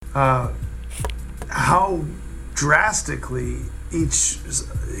how drastically each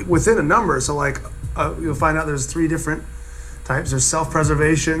within a number. So like you'll find out there's 3 different types. There's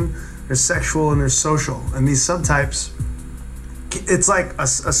self-preservation, there's sexual, and there's social. And these subtypes, it's like a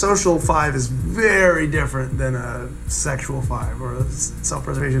social 5 is very different than a sexual 5 or a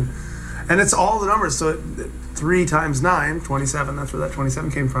self-preservation. And it's all the numbers. So 3 times 9, 27, that's where that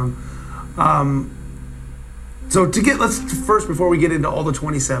 27 came from. So let's first, before we get into all the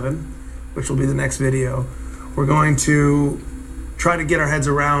 27, which will be the next video, we're going to try to get our heads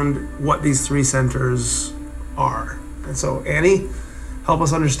around what these 3 centers are. And so Annie, help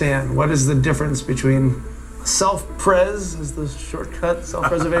us understand, what is the difference between self-pres, is the shortcut,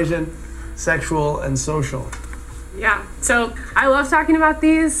 self-preservation, sexual, and social? Yeah, so I love talking about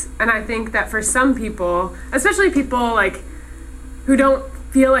these, and I think that for some people, especially people like who don't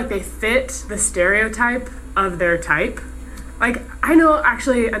feel like they fit the stereotype of their type, like I know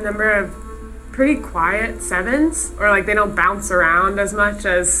actually a number of pretty quiet 7s, or like they don't bounce around as much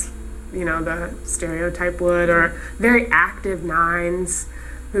as, you know, the stereotype would, or very active 9s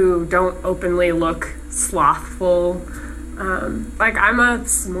who don't openly look slothful. Like I'm a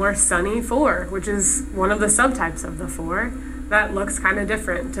more sunny 4, which is one of the subtypes of the 4 that looks kind of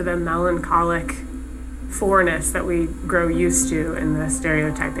different to the melancholic 4-ness that we grow used to in the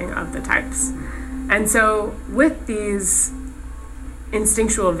stereotyping of the types. And so with these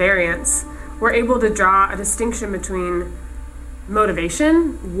instinctual variants, we're able to draw a distinction between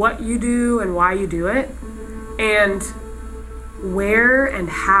motivation, what you do and why you do it, and where and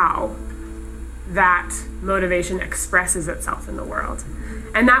how that motivation expresses itself in the world.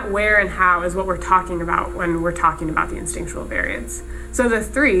 And that where and how is what we're talking about when we're talking about the instinctual variants. So the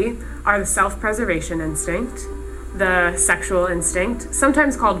 3 are the self-preservation instinct, the sexual instinct,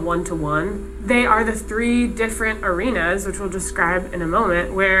 sometimes called 1-to-1. They are the 3 different arenas, which we'll describe in a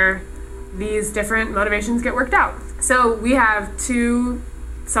moment, where these different motivations get worked out. So we have 2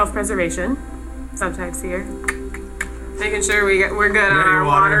 self-preservation subtypes here. Making sure we're good on our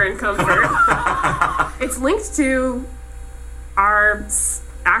water and comfort. It's linked to our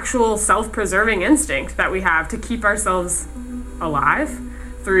actual self-preserving instinct that we have to keep ourselves alive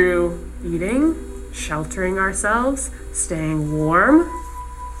through eating, sheltering ourselves, staying warm,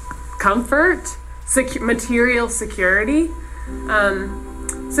 comfort, material security.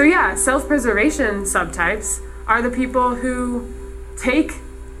 So yeah, self-preservation subtypes are the people who take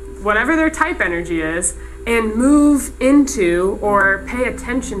whatever their type energy is and move into or pay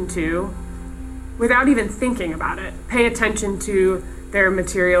attention to, without even thinking about it, pay attention to their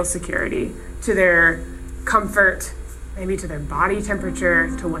material security, to their comfort, maybe to their body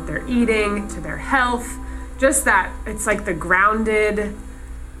temperature, to what they're eating, to their health. Just that it's like the grounded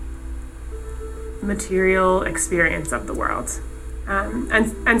material experience of the world.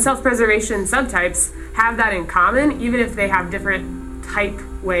 And self-preservation subtypes have that in common, even if they have different type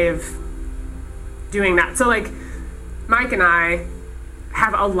way of doing that. So like Mike and I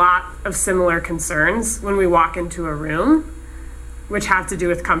have a lot of similar concerns when we walk into a room, which have to do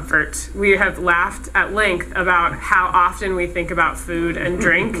with comfort. We have laughed at length about how often we think about food and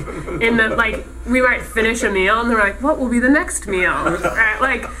drink. In the, like, we might finish a meal and we're like, what will be the next meal? Right?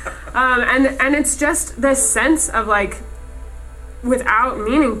 Like, and it's just this sense of like, without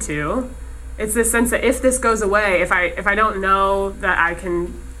meaning to, it's this sense that if this goes away, if I don't know that I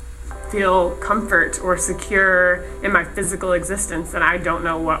can feel comfort or secure in my physical existence, then I don't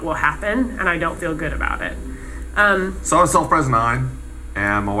know what will happen and I don't feel good about it. So I'm a self-pres 9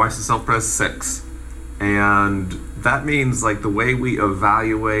 and my wife's a self-pres 6, and that means like the way we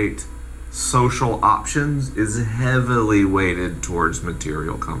evaluate social options is heavily weighted towards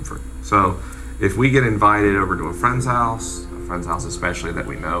material comfort. So if we get invited over to a friend's house especially that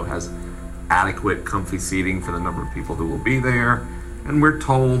we know has adequate comfy seating for the number of people who will be there, and we're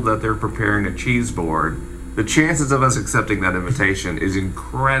told that they're preparing a cheese board, the chances of us accepting that invitation is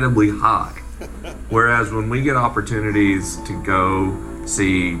incredibly high. Whereas when we get opportunities to go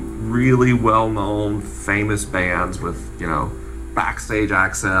see really well-known, famous bands with, you know, backstage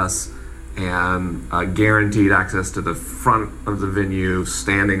access and guaranteed access to the front of the venue,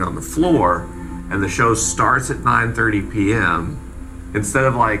 standing on the floor, and the show starts at 9:30 p.m., instead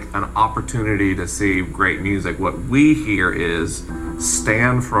of like an opportunity to see great music, what we hear is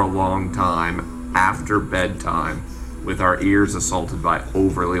stand for a long time after bedtime with our ears assaulted by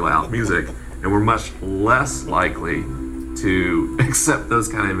overly loud music, and we're much less likely to accept those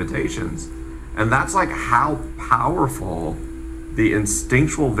kind of invitations. And that's like how powerful the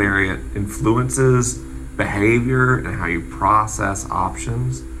instinctual variant influences behavior and how you process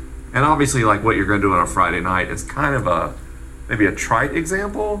options. And obviously like what you're going to do on a Friday night is kind of maybe a trite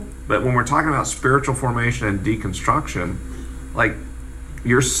example, but when we're talking about spiritual formation and deconstruction, like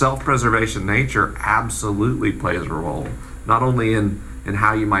your self-preservation nature absolutely plays a role, not only in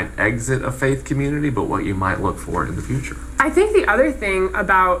how you might exit a faith community, but what you might look for in the future. I think the other thing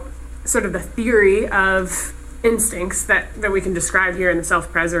about sort of the theory of instincts that we can describe here in the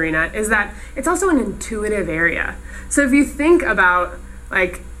self-pres arena is that it's also an intuitive area. So if you think about,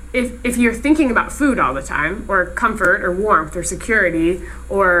 like, if you're thinking about food all the time, or comfort or warmth or security,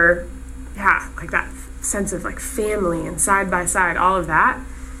 or like that sense of like family and side by side, all of that,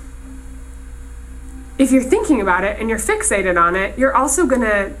 if you're thinking about it and you're fixated on it, you're also going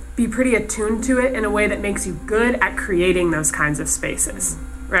to be pretty attuned to it in a way that makes you good at creating those kinds of spaces,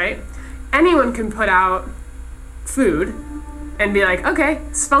 right? Anyone can put out food and be like, okay,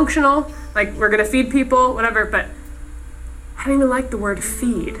 it's functional, like we're going to feed people, whatever, but I don't even like the word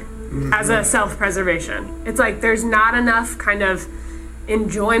feed as a self-preservation. It's like there's not enough kind of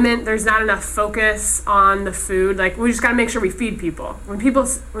enjoyment, there's not enough focus on the food. Like, we just got to make sure we feed people. When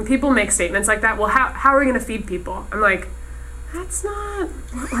people make statements like that, well, how are we going to feed people? I'm like, that's not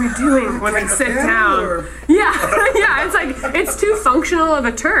what we're doing when we sit down. Yeah, it's like, it's too functional of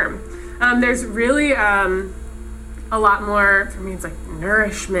a term. There's really a lot more, for me, it's like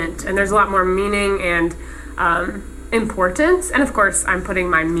nourishment, and there's a lot more meaning and importance. And of course, I'm putting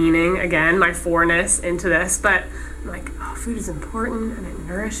my meaning, again, my foreness into this, but I'm like, oh, food is important, and it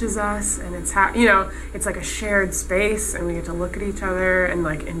nourishes us, and it's how, it's like a shared space, and we get to look at each other and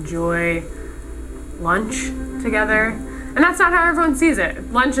like enjoy lunch together. And that's not how everyone sees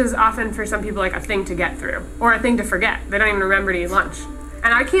it. Lunch is often for some people like a thing to get through, or a thing to forget. They don't even remember to eat lunch.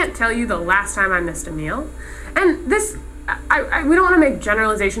 And I can't tell you the last time I missed a meal. And this, we don't want to make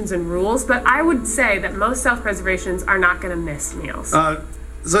generalizations and rules, but I would say that most self-preservations are not going to miss meals. So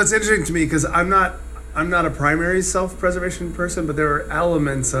it's interesting to me because I'm not a primary self-preservation person, but there are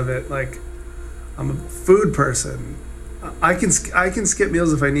elements of it. Like, I'm a food person. I can skip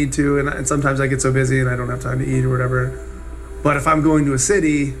meals if I need to, and sometimes I get so busy and I don't have time to eat or whatever. But if I'm going to a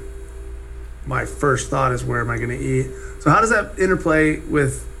city, my first thought is, where am I going to eat? So how does that interplay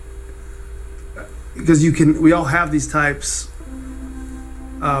with? Because we all have these types.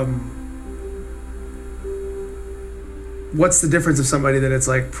 What's the difference of somebody that it's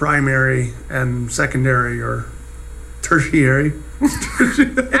like primary and secondary or tertiary? Yeah,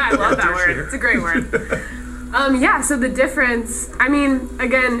 I love that word. It's a great word. So the difference, I mean,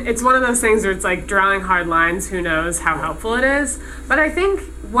 again, it's one of those things where it's like drawing hard lines, who knows how helpful it is. But I think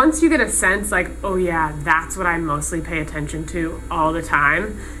once you get a sense like, oh yeah, that's what I mostly pay attention to all the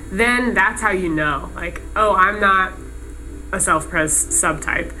time, then that's how you know, like, oh, I'm not a self-pres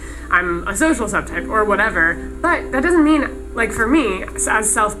subtype, I'm a social subtype or whatever. But that doesn't mean, like, for me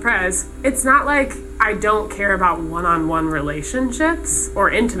as self-pres, it's not like I don't care about one-on-one relationships or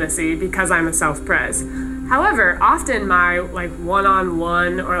intimacy because I'm a self-pres. However, often my like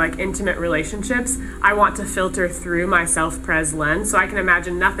one-on-one or like intimate relationships, I want to filter through my self-pres lens. So I can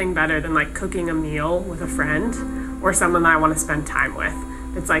imagine nothing better than like cooking a meal with a friend or someone that I want to spend time with.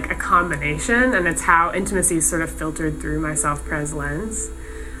 It's like a combination, and it's how intimacy is sort of filtered through my self-pres lens.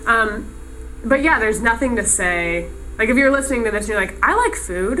 But yeah, there's nothing to say, like if you're listening to this and you're like, I like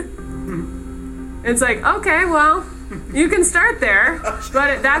food. It's like, okay, well, you can start there,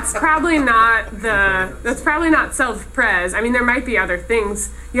 but that's probably not self-pres. I mean, there might be other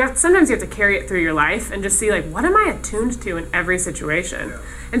things. Sometimes you have to carry it through your life and just see, like, what am I attuned to in every situation? Yeah.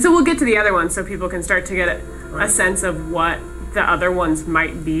 And so we'll get to the other ones so people can start to get a sense of what the other ones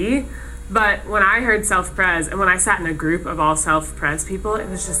might be. But when I heard self-pres, and when I sat in a group of all self-pres people, it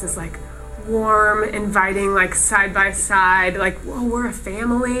was just this, like, warm, inviting, like, side by side, like, whoa, we're a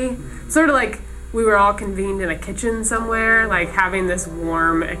family. Sort of like we were all convened in a kitchen somewhere, like having this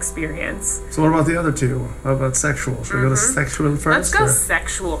warm experience. So what about the other two? What about sexual? Should we go to sexual first? Let's go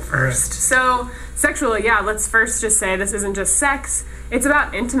sexual first. Right. So sexual, let's first just say this isn't just sex. It's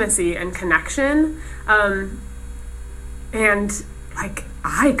about intimacy and connection, and like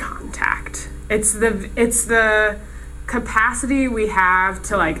eye contact. It's the capacity we have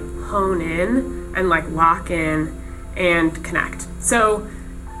to like hone in and like lock in and connect. So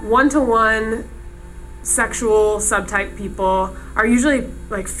one-to-one sexual subtype people are usually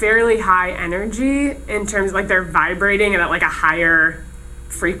like fairly high energy in terms of like they're vibrating at like a higher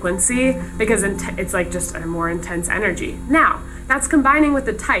frequency because it's like just a more intense energy. Now, that's combining with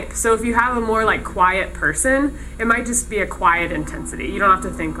the type. So if you have a more like quiet person, it might just be a quiet intensity. You don't have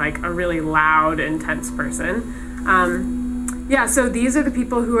to think like a really loud, intense person. So these are the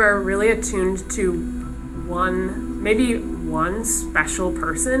people who are really attuned to maybe one special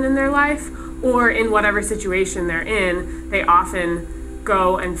person in their life, or in whatever situation they're in, they often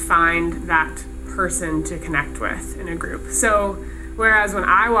go and find that person to connect with in a group. So whereas when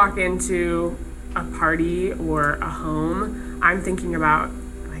I walk into a party or a home, I'm thinking about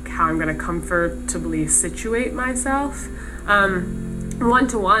like how I'm going to comfortably situate myself.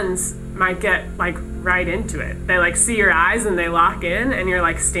 One-to-ones might get like right into it. They like see your eyes and they lock in, and you're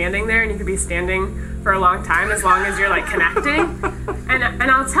like standing there, and you could be standing for a long time as long as you're like connecting.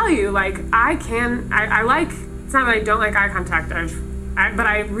 And I'll tell you, like I like, it's not that I don't like eye contact, but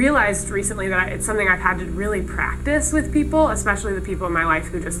I realized recently that it's something I've had to really practice with people, especially the people in my life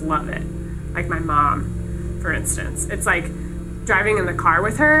who just love it. Like my mom, for instance. It's like driving in the car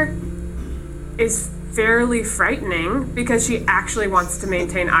with her is fairly frightening because she actually wants to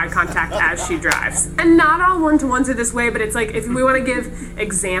maintain eye contact as she drives. And not all one-to-ones are this way, but it's like if we want to give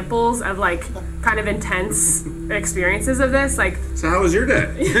examples of like kind of intense experiences of this, like. So how was your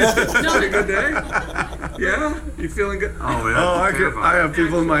day? Had a good day? Yeah? You feeling good? Oh, yeah. I have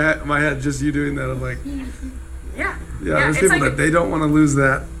people in my head just you doing that. I'm like, yeah. There's people like, that they don't want to lose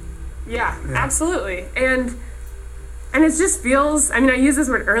that. Yeah, absolutely. And it just feels, I mean, I used this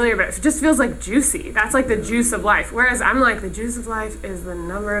word earlier, but it just feels like juicy. That's like the juice of life. Whereas I'm like, the juice of life is the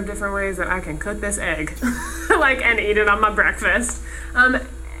number of different ways that I can cook this egg, like, and eat it on my breakfast. And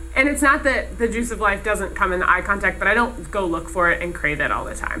it's not that the juice of life doesn't come in the eye contact, but I don't go look for it and crave it all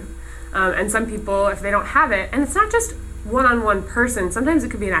the time. And some people, if they don't have it, and it's not just one-on-one person, sometimes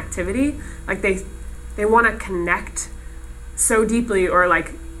it could be an activity, like they want to connect so deeply or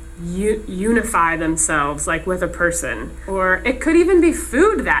like unify themselves like with a person, or it could even be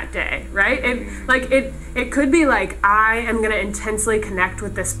food that day, right? It could be like I am going to intensely connect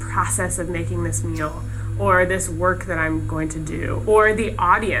with this process of making this meal, or this work that I'm going to do, or the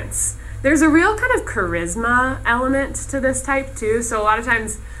audience. There's a real kind of charisma element to this type too. So a lot of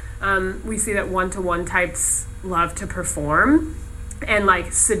times we see that one-to-one types love to perform and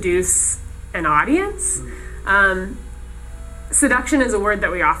like seduce an audience. Seduction is a word that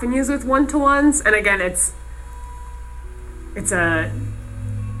we often use with one-to-ones, and again, it's a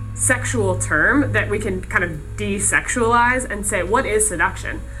sexual term that we can kind of desexualize and say, what is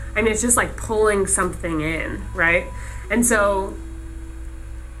seduction? I mean, it's just like pulling something in, right? And so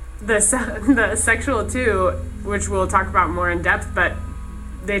the sexual too, which we'll talk about more in depth, but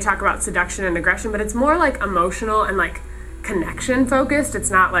they talk about seduction and aggression, but it's more like emotional and like connection focused.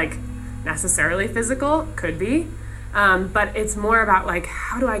 It's not like necessarily physical, could be. But it's more about like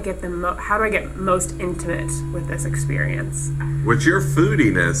how do I get most intimate with this experience? With your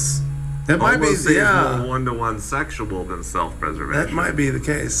foodiness, that might be more one-to-one sexual than self-preservation. That might be the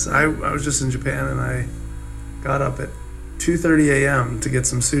case. I was just in Japan and I got up at 2:30 a.m. to get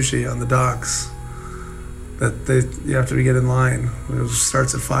some sushi on the docks. You have to get in line. It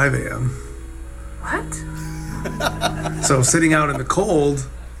starts at 5 a.m. What? So sitting out in the cold,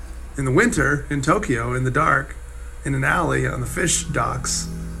 in the winter in Tokyo in the dark. In an alley on the fish docks,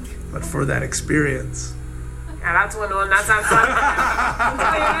 but for that experience. Yeah, that's one-to-one. That sounds fun.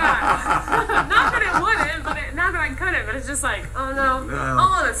 Not that it wouldn't, but not that I couldn't, but it's just like, oh no, I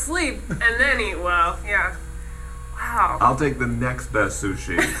want to sleep and then eat well. Yeah. Wow. I'll take the next best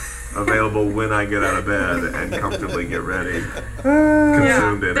sushi available when I get out of bed and comfortably get ready.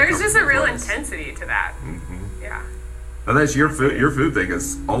 Consumed in. There's just a real intensity to that. Mm-hmm. Yeah. And that's your food. Your food thing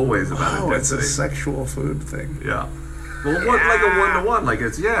is always about intensity. It's a sexual food thing. Yeah. Well, like a one-to-one, like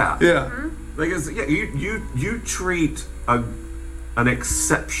it's Yeah. Mm-hmm. Like it's you treat an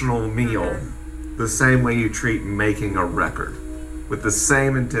exceptional meal the same way you treat making a record, with the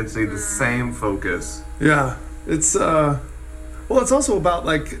same intensity, the same focus. Yeah. It's it's also about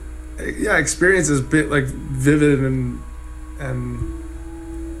like experiences, bit like vivid and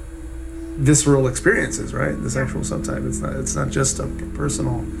visceral experiences, right? The sexual subtype. It's not just a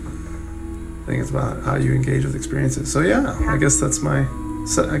personal thing. It's about how you engage with experiences. So I guess that's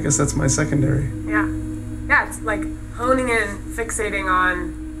my secondary. Yeah. It's like honing in, fixating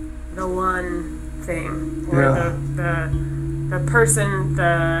on the one thing, or the person,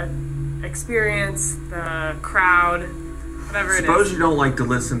 the experience, the crowd, whatever it is. Suppose you don't like to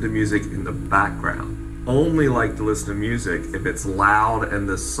listen to music in the background. Only like to listen to music if it's loud and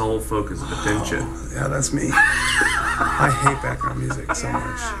the sole focus of attention. Yeah, that's me. I hate background music so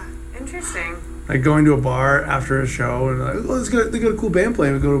much. Interesting. Like going to a bar after a show and like, they got a cool band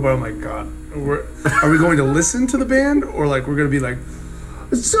playing. We go to a bar. I'm like, God, are we going to listen to the band, or like we're going to be like,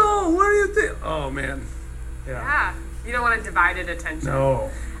 so what do you think? Oh man. Yeah. You don't want divided attention. No.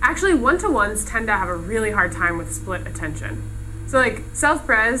 Actually, one-to-ones tend to have a really hard time with split attention. So like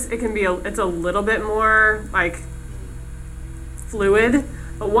self-pres, it's a little bit more like fluid,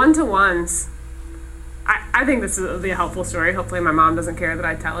 but one-to-ones, I think this will be a helpful story. Hopefully my mom doesn't care that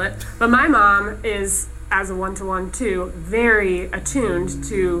I tell it. But my mom is, as a one-to-one too, very attuned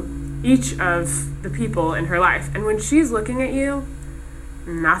to each of the people in her life. And when she's looking at you,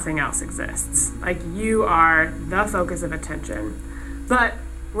 nothing else exists. Like, you are the focus of attention. But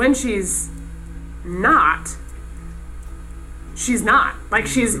when she's not, she's not. Like,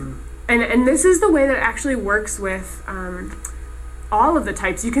 she's... And this is the way that it actually works with all of the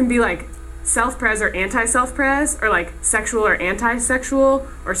types. You can be like self-pres or anti-self-pres, or like sexual or anti-sexual,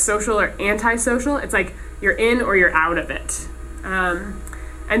 or social or anti-social. It's like you're in or you're out of it.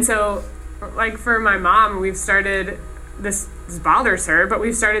 And so, like, for my mom, we've started, this bothers her, but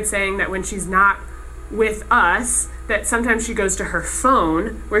we've started saying that when she's not with us, that sometimes she goes to her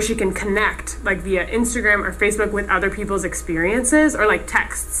phone where she can connect, like via Instagram or Facebook, with other people's experiences, or like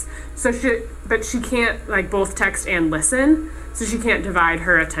texts. But she can't like both text and listen, so she can't divide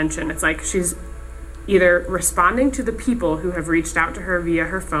her attention. It's like she's either responding to the people who have reached out to her via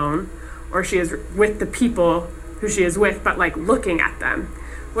her phone, or she is with the people who she is with, but like looking at them.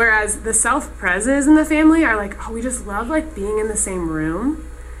 Whereas the self-preses in the family are like, oh, we just love like being in the same room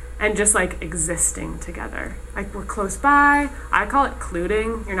and just like existing together. Like, we're close by. I call it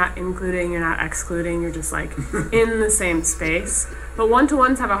cluding. You're not including, you're not excluding, you're just like in the same space. But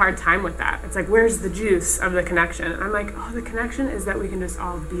one-to-ones have a hard time with that. It's like, where's the juice of the connection? And I'm like, oh, the connection is that we can just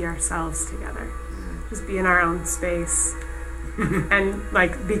all be ourselves together. Just be in our own space and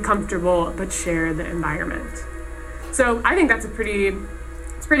like be comfortable, but share the environment. So I think that's a pretty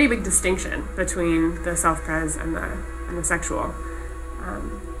big distinction between the self-pres and the sexual.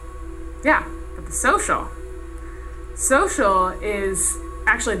 But the social is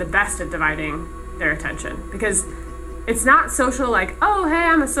actually the best at dividing their attention, because it's not social like, oh, hey,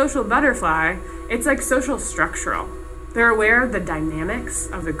 I'm a social butterfly. It's like social structural. They're aware of the dynamics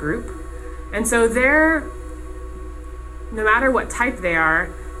of the group. And so no matter what type they are,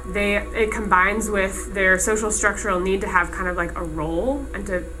 it combines with their social structural need to have kind of like a role and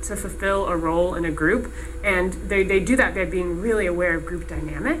to fulfill a role in a group. And they do that by being really aware of group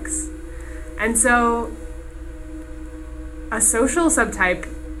dynamics. And so a social subtype,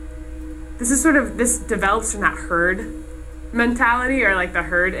 this develops from that herd mentality, or like the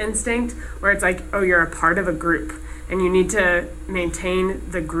herd instinct, where it's like, oh, you're a part of a group and you need to maintain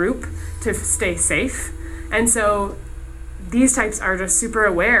the group to stay safe. And so these types are just super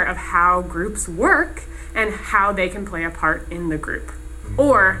aware of how groups work and how they can play a part in the group,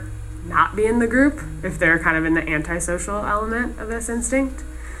 or not be in the group if they're kind of in the antisocial element of this instinct.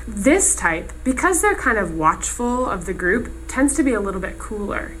 This type, because they're kind of watchful of the group, tends to be a little bit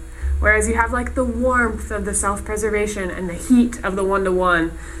cooler. Whereas you have like the warmth of the self-preservation and the heat of the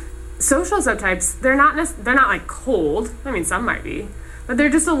one-to-one. Social subtypes, they're not like cold. I mean, some might be, but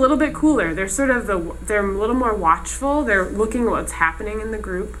they're just a little bit cooler. They're they're a little more watchful. They're looking at what's happening in the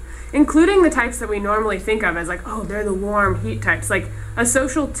group, including the types that we normally think of as like, oh, they're the warm heat types. Like a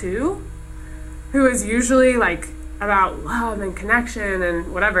social 2, who is usually like about love and connection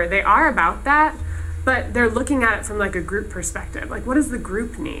and whatever. They are about that, but they're looking at it from like a group perspective. Like, what does the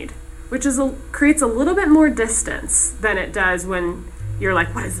group need? Which creates a little bit more distance than it does when you're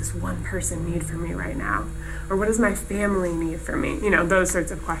like, what does this one person need from me right now? Or what does my family need from me? You know, those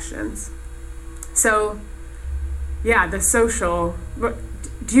sorts of questions. So, yeah, the social,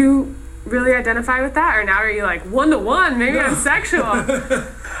 do you really identify with that? Or now are you like, one-to-one, maybe I'm sexual?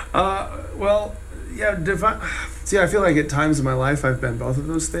 Well, yeah, see, I feel like at times in my life I've been both of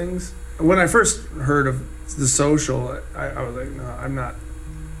those things. When I first heard of the social, I was like, no, I'm not.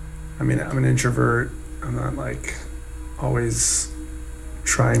 I mean, I'm an introvert. I'm not like always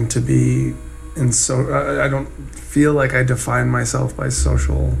trying to be I don't feel like I define myself by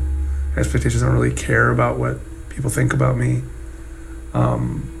social expectations. I don't really care about what people think about me.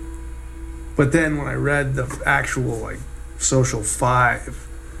 But then when I read the actual like social 5,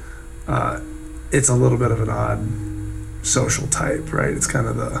 it's a little bit of an odd social type, right? It's kind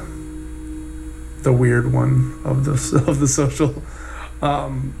of the weird one of the social,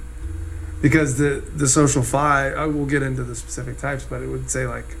 because the social 5, I will get into the specific types, but it would say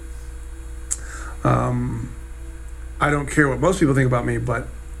like, I don't care what most people think about me, but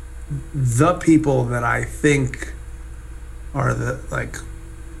the people that I think are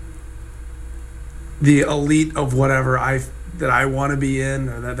the elite of whatever that I want to be in,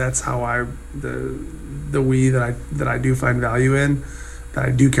 or that's how the we that I do find value in, that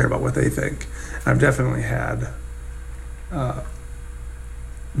I do care about what they think. I've definitely had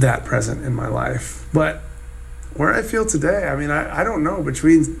that present in my life. But where I feel today, I mean, I don't know,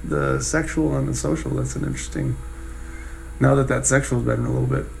 between the sexual and the social, that's an interesting, now that sexual has been a little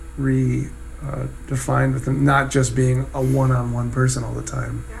bit defined within not just being a one-on-one person all the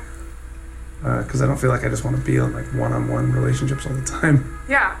time. Because I don't feel like I just want to be in like one-on-one relationships all the time.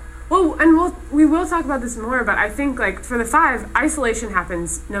 Yeah. Well, and we will talk about this more, but I think like for the 5, isolation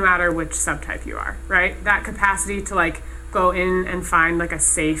happens no matter which subtype you are, right? That capacity to like go in and find like a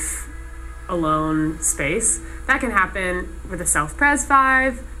safe, alone space, that can happen with a self-pres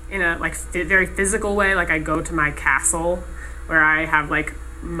 5 in a like very physical way. Like I go to my castle where I have like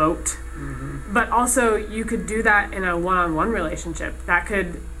moat, but also you could do that in a one-on-one relationship. That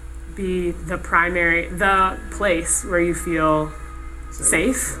could be the place where you feel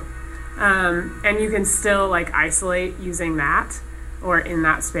safe. And you can still like isolate using that or in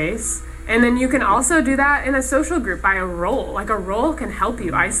that space. And then you can also do that in a social group by a role. Like a role can help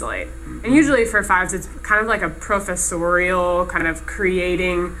you isolate. And usually for 5s, it's kind of like a professorial kind of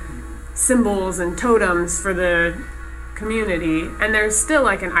creating symbols and totems for the community. And there's still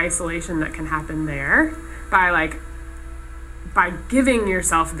like an isolation that can happen there by giving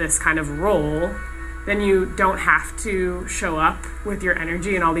yourself this kind of role. Then you don't have to show up with your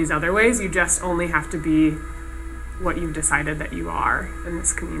energy in all these other ways. You just only have to be what you've decided that you are in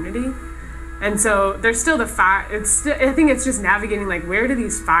this community. And so there's still the 5. I think it's just navigating like where do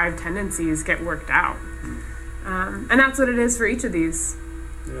these 5 tendencies get worked out, and that's what it is for each of these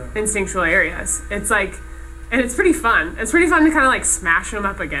instinctual areas. It's like, and it's pretty fun. It's pretty fun to kind of like smash them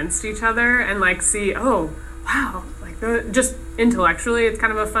up against each other and like see, oh wow, like just intellectually, it's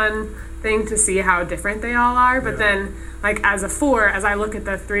kind of a fun thing to see how different they all are. But then like as a 4, as I look at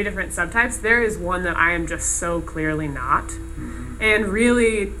the 3 different subtypes, there is one that I am just so clearly not, and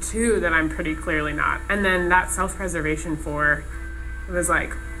really 2 that I'm pretty clearly not. And then that self-preservation 4, it was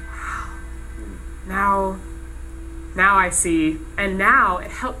like, wow, now I see. And now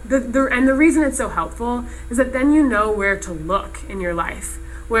it and the reason it's so helpful is that then you know where to look in your life.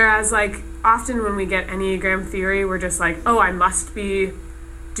 Whereas like often when we get Enneagram theory, we're just like, oh, I must be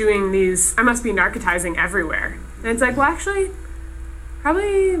narcotizing everywhere. And it's like, well, actually,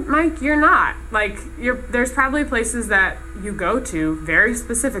 probably, Mike, you're not. Like, there's probably places that you go to very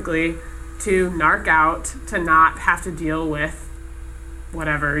specifically to narc out, to not have to deal with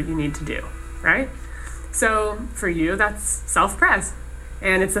whatever you need to do, right? So for you, that's self-pres.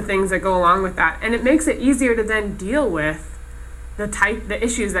 And it's the things that go along with that. And it makes it easier to then deal with the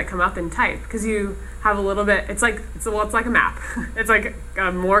issues that come up in type, because you have a little bit, it's like a map. It's like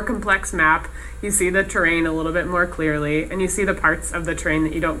a more complex map. You see the terrain a little bit more clearly, and you see the parts of the terrain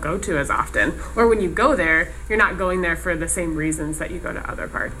that you don't go to as often. Or when you go there, you're not going there for the same reasons that you go to other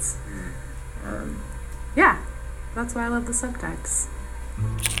parts. That's why I love the subtypes.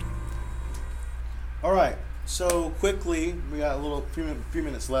 All right, so quickly, we got a few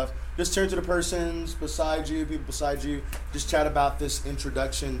minutes left. Just turn to the persons beside you, people beside you. Just chat about this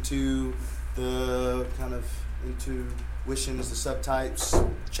introduction to the kind of intuitions, the subtypes.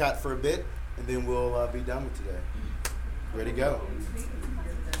 Chat for a bit, and then we'll be done with today. Ready to go.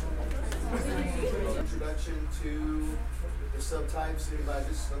 Introduction to the subtypes. Anybody,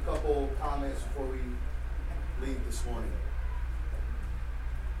 just a couple comments before we leave this morning.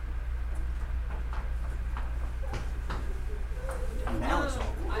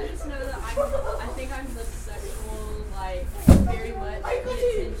 I just know that I think I'm the sexual, like, very much the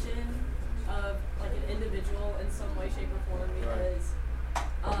attention of, like, an individual in some way, shape, or form, because,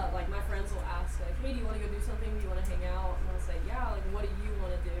 like, my friends will ask, like, hey, do you want to go do something? Do you want to hang out? And I'll say, yeah, like, what do you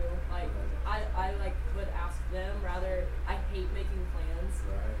want to do? Like, I like, would ask them, rather, I hate making plans,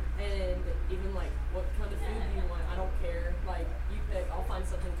 and even, like, what kind of food do you want? I don't care, like, you pick, I'll find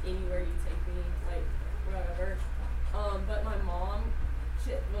something anywhere you take me, like, whatever. But my mom,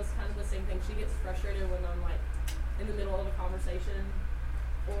 she was kind of the same thing. She gets frustrated when I'm like in the middle of a conversation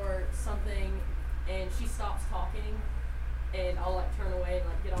or something, and she stops talking, and I'll like turn away and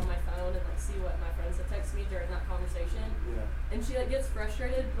like get on my phone and like see what my friends have texted me during that conversation. Yeah. And she like gets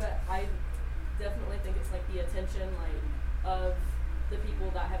frustrated, but I definitely think it's like the attention like of the people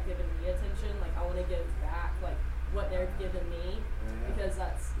that have given me attention. Like I want to give back like what they've given me, because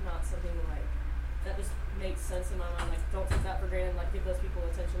that's not something like that just makes sense in my mind. Like, don't take that for granted. Like, give those people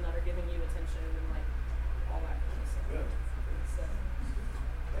attention that are giving you attention, and like all that kind of stuff. Good. So.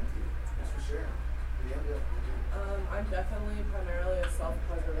 Thank you. Thanks for sharing. I'm definitely primarily a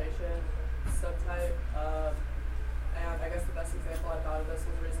self-preservation subtype, and I guess the best example I thought of this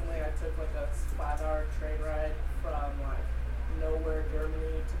was recently I took like a 5-hour train ride from like nowhere,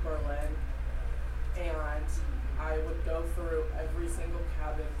 Germany to Berlin, and I would go through every single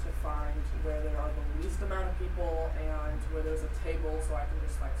cabin to find where there are the least amount of people and where there's a table so I can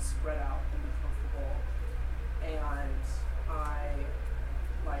just like spread out and be comfortable. And I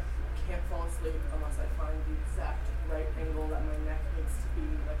like can't fall asleep sleep unless I find the exact right angle that my neck needs to be,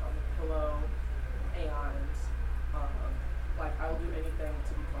 like on the pillow, and like I will do anything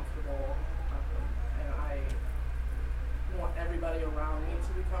to be comfortable, and I want everybody around me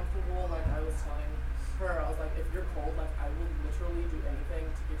to be comfortable. Like I was telling her, I was like, if you're cold, like I will literally do anything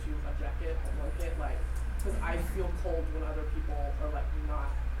to get you a jacket, a blanket, like, because I feel cold when other people are like not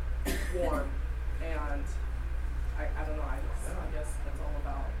warm, and I don't know, I guess that's all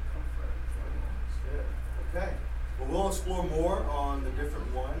about comfort for me. Good. Okay. Well, we'll explore more on the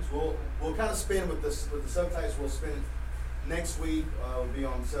different ones. We'll kind of spin with the subtypes. We'll spin next week. We'll be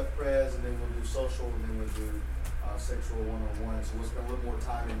on self-pres, and then we'll do social, and then we'll do sexual one-on-one. So we'll spend a little more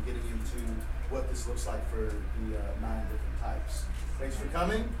time in getting into what this looks like for the 9 different types. Thanks for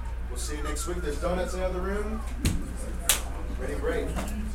coming. We'll see you next week. There's donuts in the other room. Ready, great.